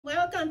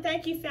and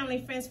thank you,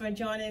 family friends, for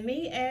joining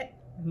me at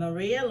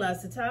Maria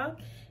Loves to Talk.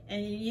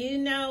 And you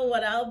know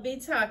what I'll be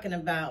talking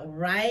about,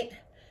 right?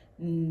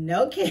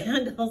 No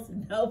candles,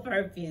 no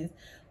perfumes.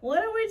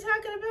 What are we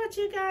talking about,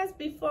 you guys?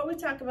 Before we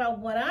talk about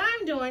what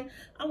I'm doing,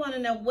 I want to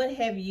know, what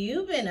have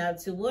you been up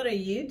to? What are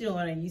you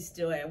doing? Are you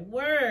still at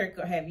work,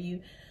 or have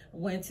you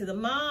went to the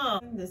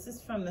mall? This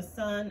is from the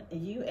Sun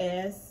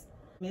U.S.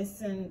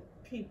 Missing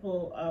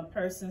People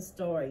Person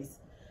Stories.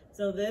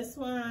 So this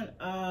one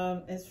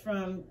is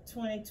from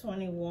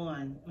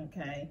 2021,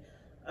 okay?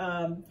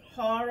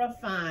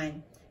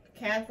 Horrifying.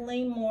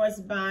 Kathleen Moore's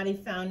body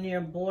found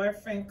near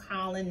boyfriend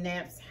Collin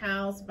Knapp's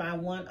house by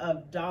one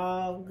of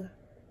Dog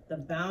the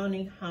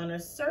Bounty Hunter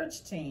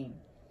search team.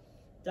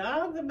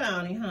 Dog the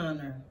Bounty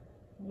Hunter.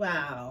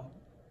 Wow.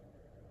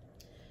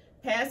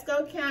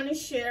 Pasco County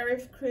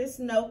Sheriff Chris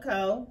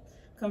Noko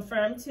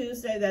confirmed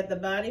Tuesday that the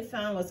body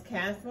found was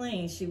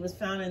Kathleen. She was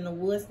found in the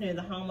woods near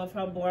the home of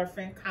her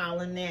boyfriend,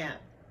 Collin Knapp.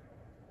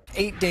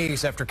 8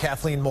 days after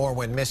Kathleen Moore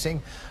went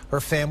missing, her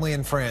family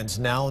and friends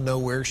now know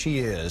where she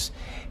is,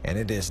 and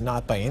it is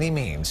not by any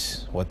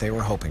means what they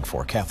were hoping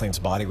for. Kathleen's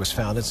body was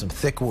found in some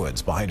thick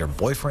woods behind her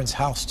boyfriend's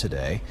house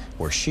today,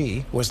 where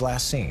she was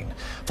last seen.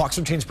 Fox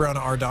 13's Brianna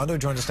Ardondo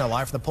joins us now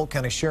live from the Polk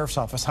County Sheriff's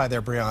Office. Hi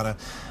there, Brianna.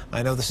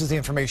 I know this is the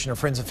information her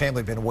friends and family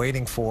have been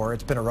waiting for.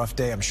 It's been a rough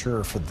day, I'm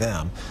sure, for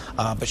them.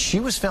 But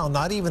she was found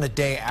not even a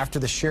day after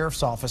the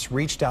Sheriff's Office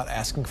reached out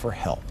asking for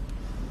help.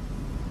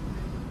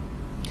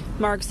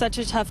 Mark, such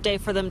a tough day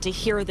for them to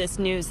hear this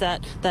news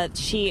that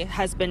she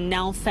has been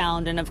now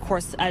found. And of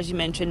course, as you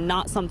mentioned,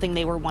 not something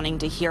they were wanting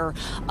to hear.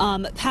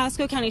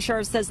 Pasco County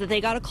Sheriff says that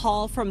they got a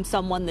call from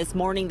someone this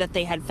morning that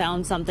they had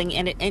found something,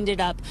 and it ended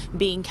up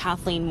being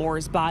Kathleen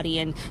Moore's body.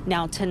 And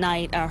now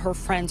tonight, her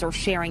friends are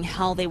sharing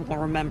how they will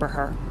remember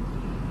her.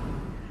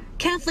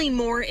 Kathleen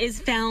Moore is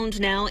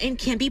found now and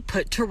can be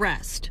put to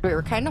rest. We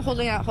were kind of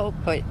holding out hope,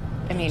 but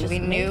I mean, we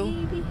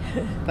knew.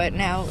 But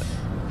now,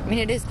 I mean,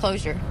 it is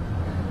closure.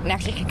 And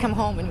actually can come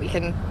home and we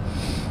can,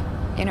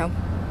 you know,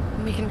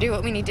 we can do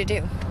what we need to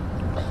do.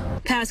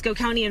 Pasco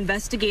County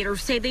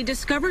investigators say they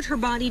discovered her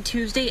body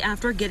Tuesday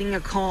after getting a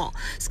call.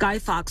 Sky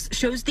Fox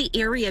shows the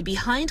area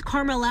behind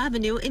Carmel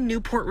Avenue in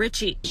Newport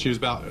Richey. She was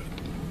about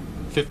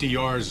 50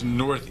 yards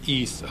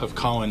northeast of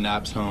Collin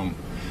Knapp's home.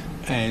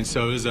 And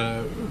so it was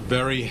a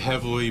very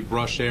heavily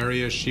brushed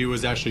area. She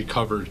was actually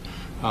covered.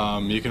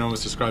 You can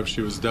almost describe she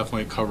was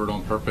definitely covered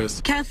on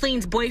purpose.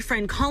 Kathleen's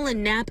boyfriend,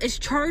 Collin Knapp, is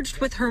charged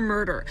with her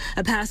murder.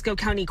 A Pasco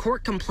County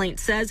court complaint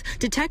says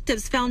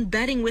detectives found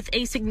bedding with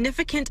a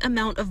significant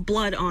amount of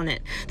blood on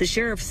it. The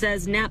sheriff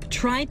says Knapp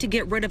tried to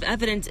get rid of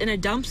evidence in a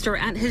dumpster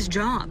at his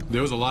job.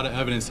 There was a lot of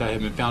evidence that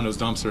had been found in those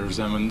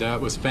dumpsters, and when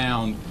that was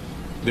found,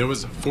 there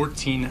was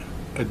 14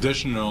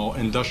 additional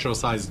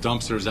industrial-sized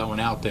dumpsters that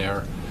went out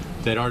there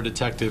that our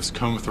detectives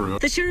combed through.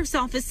 The sheriff's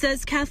office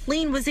says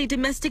Kathleen was a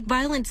domestic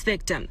violence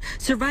victim.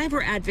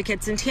 Survivor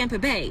advocates in Tampa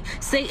Bay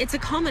say it's a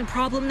common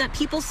problem that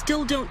people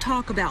still don't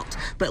talk about,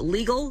 but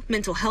legal,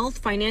 mental health,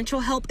 financial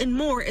help, and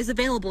more is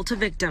available to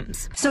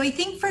victims. So I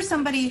think for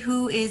somebody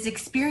who is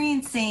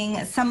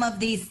experiencing some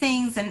of these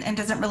things and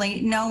doesn't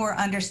really know or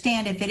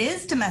understand if it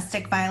is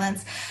domestic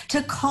violence,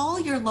 to call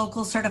your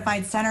local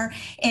certified center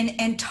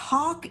and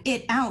talk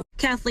it out.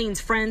 Kathleen's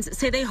friends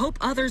say they hope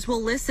others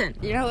will listen.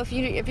 You know, if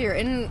you're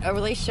in a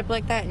relationship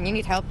like that and you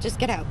need help, just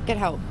get out, get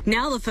help.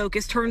 Now the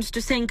focus turns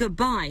to saying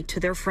goodbye to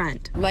their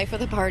friend. Life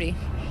of the party.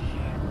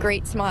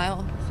 Great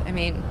smile. I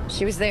mean,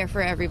 she was there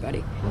for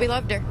everybody. We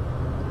loved her.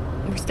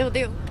 We still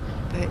do.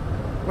 But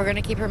we're going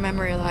to keep her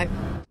memory alive.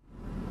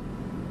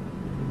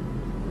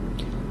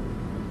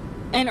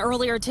 And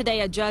earlier today,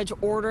 a judge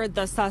ordered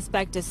the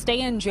suspect to stay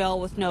in jail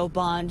with no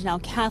bond. Now,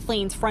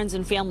 Kathleen's friends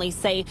and family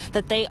say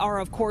that they are,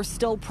 of course,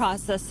 still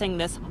processing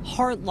this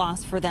hard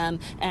loss for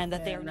them, and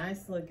that they're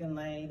nice looking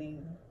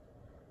lady.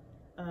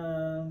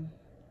 I'm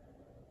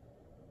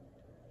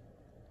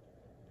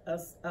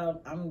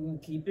gonna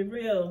keep it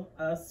real.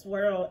 A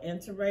Swirl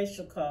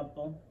interracial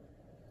couple.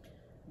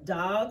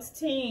 Dogs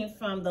team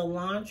from the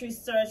laundry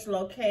search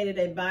located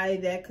a body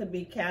that could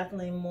be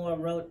Kathleen Moore,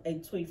 wrote a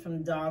tweet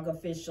from Dog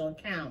official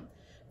account.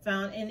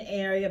 Found in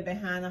area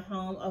behind the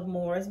home of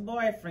Moore's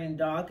boyfriend.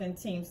 Dog and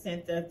team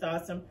sent their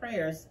thoughts and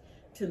prayers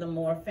to the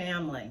Moore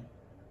family.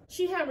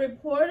 She had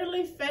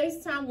reportedly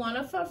FaceTimed one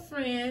of her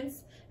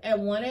friends at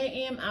 1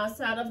 a.m.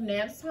 outside of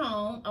Knapp's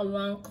home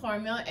along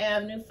Carmel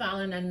Avenue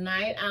following a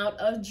night out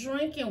of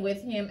drinking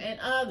with him and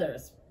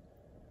others.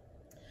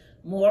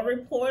 Moore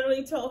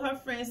reportedly told her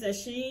friends that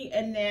she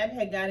and Knapp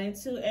had got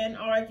into an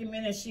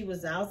argument and she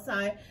was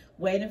outside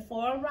waiting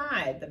for a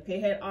ride. The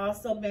pair had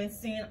also been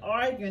seen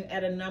arguing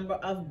at a number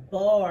of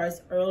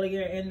bars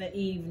earlier in the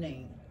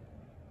evening.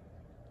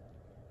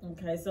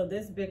 Okay, so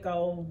this big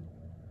old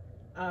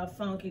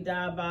funky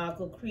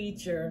diabolical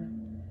creature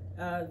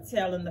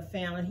telling the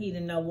family he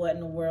didn't know what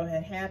in the world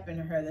had happened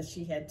to her, that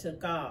she had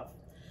took off.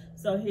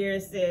 So here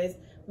it says,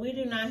 we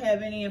do not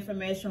have any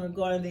information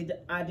regarding the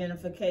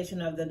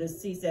identification of the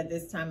deceased at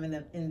this time, and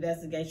the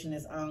investigation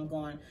is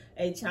ongoing.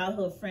 A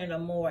childhood friend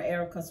of Moore,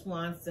 Erica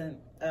Swanson,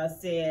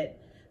 said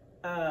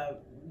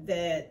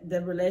that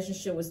the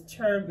relationship was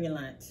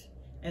turbulent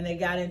and they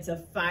got into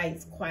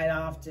fights quite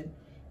often.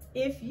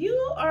 If you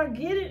are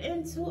getting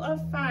into a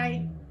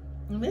fight,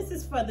 and this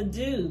is for the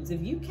dudes,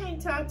 if you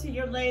can't talk to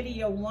your lady,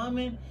 your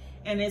woman,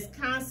 and it's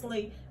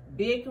constantly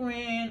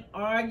bickering,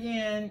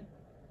 arguing,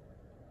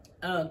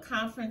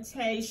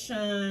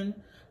 confrontation,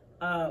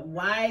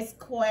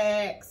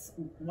 wisecracks,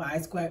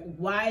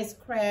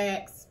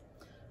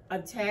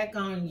 attack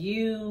on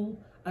you,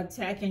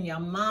 attacking your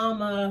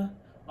mama,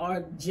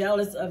 or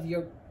jealous of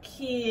your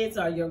kids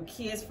or your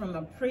kids from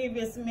a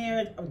previous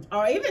marriage,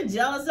 or even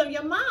jealous of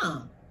your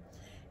mom,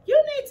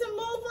 you need to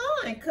move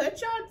on.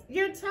 Cut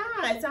your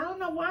ties. I don't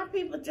know why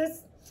people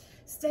just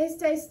stay.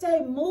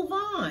 Move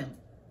on.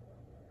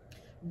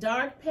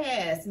 Dark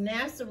past.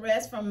 Knapp's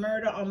arrest for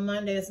murder on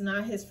Monday is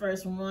not his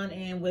first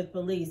run-in with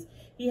police.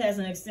 He has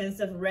an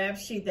extensive rap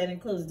sheet that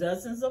includes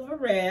dozens of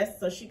arrests,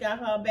 so she got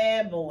her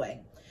bad boy,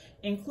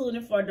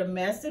 including for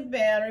domestic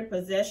battery,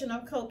 possession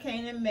of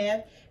cocaine and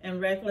meth,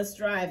 and reckless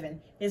driving.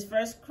 His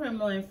first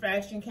criminal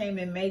infraction came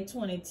in May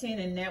 2010,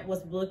 and Knapp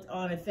was booked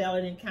on a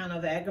felony count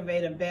of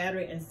aggravated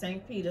battery in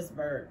St.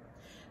 Petersburg.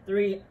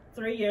 Three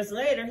years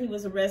later, he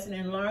was arrested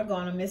in Largo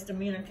on a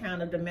misdemeanor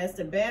count of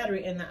domestic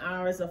battery in the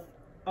hours of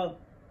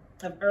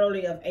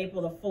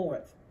April the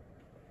 4th.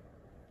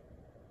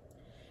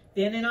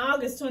 Then in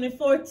August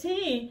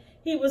 2014,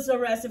 he was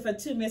arrested for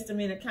 2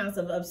 misdemeanor counts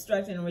of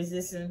obstructing and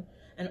resisting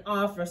an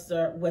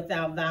officer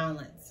without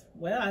violence.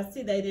 Well, I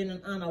see they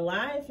didn't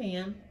unalive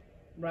him,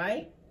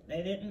 right?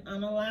 They didn't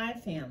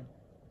unalive him.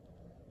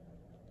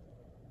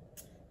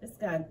 This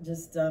guy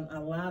just done a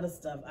lot of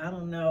stuff. I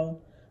don't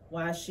know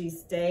why she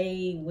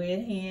stayed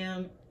with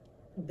him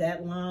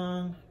that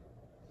long.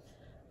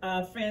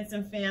 Friends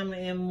and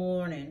family in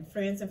mourning.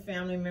 Friends and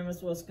family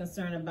members was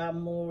concerned about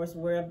Moore's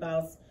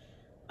whereabouts.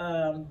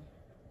 One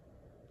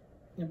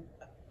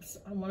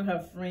of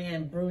her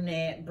friend,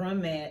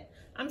 Brunette.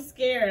 I'm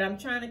scared. I'm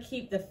trying to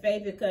keep the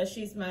faith because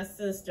she's my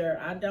sister.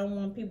 I don't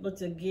want people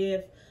to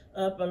give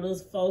up or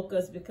lose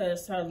focus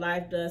because her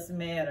life does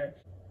matter.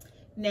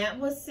 Knapp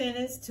was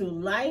sentenced to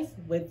life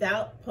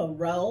without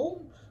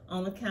parole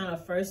on account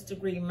of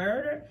first-degree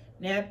murder.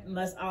 Knapp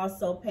must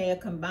also pay a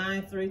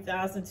combined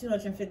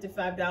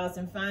 $3,255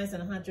 in fines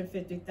and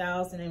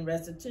 $150,000 in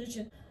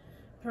restitution.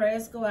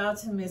 Prayers go out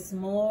to Miss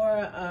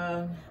Moore.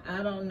 I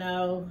don't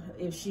know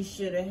if she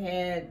should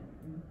have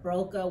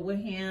broke up with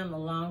him a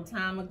long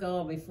time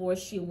ago before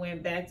she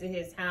went back to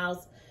his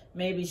house.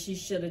 Maybe she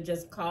should have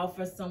just called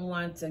for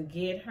someone to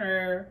get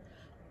her.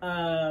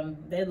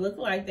 They look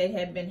like they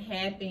had been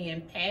happy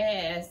in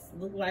past.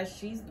 Look like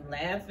she's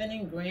laughing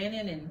and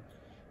grinning and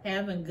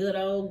having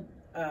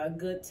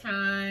good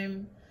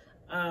time.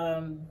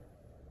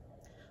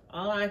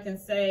 All I can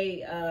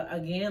say,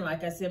 again,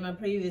 like I said in my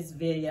previous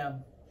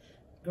video,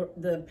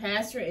 the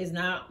pasture is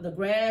not, the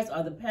grass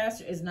or the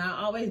pasture is not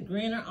always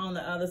greener on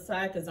the other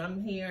side, because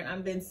I've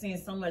been seeing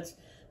so much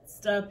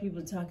stuff,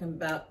 people talking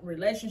about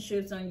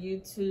relationships on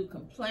YouTube,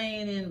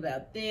 complaining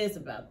about this,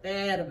 about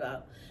that,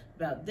 about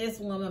this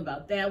woman,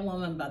 about that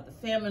woman, about the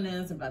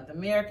feminists, about the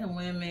American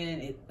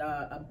women,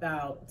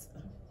 about,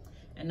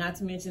 and not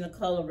to mention the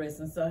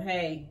colorism. So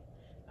hey,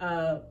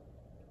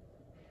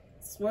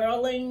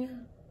 Swirl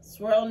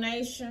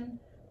Nation,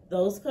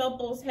 those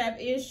couples have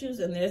issues,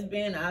 and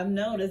I've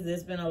noticed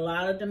there's been a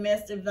lot of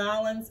domestic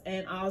violence,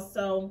 and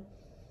also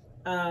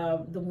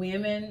the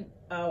women,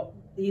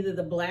 either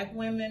the black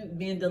women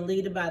being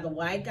deleted by the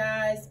white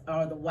guys,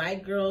 or the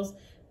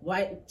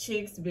white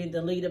chicks being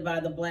deleted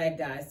by the black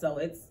guys. So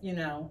it's,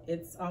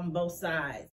 it's on both sides.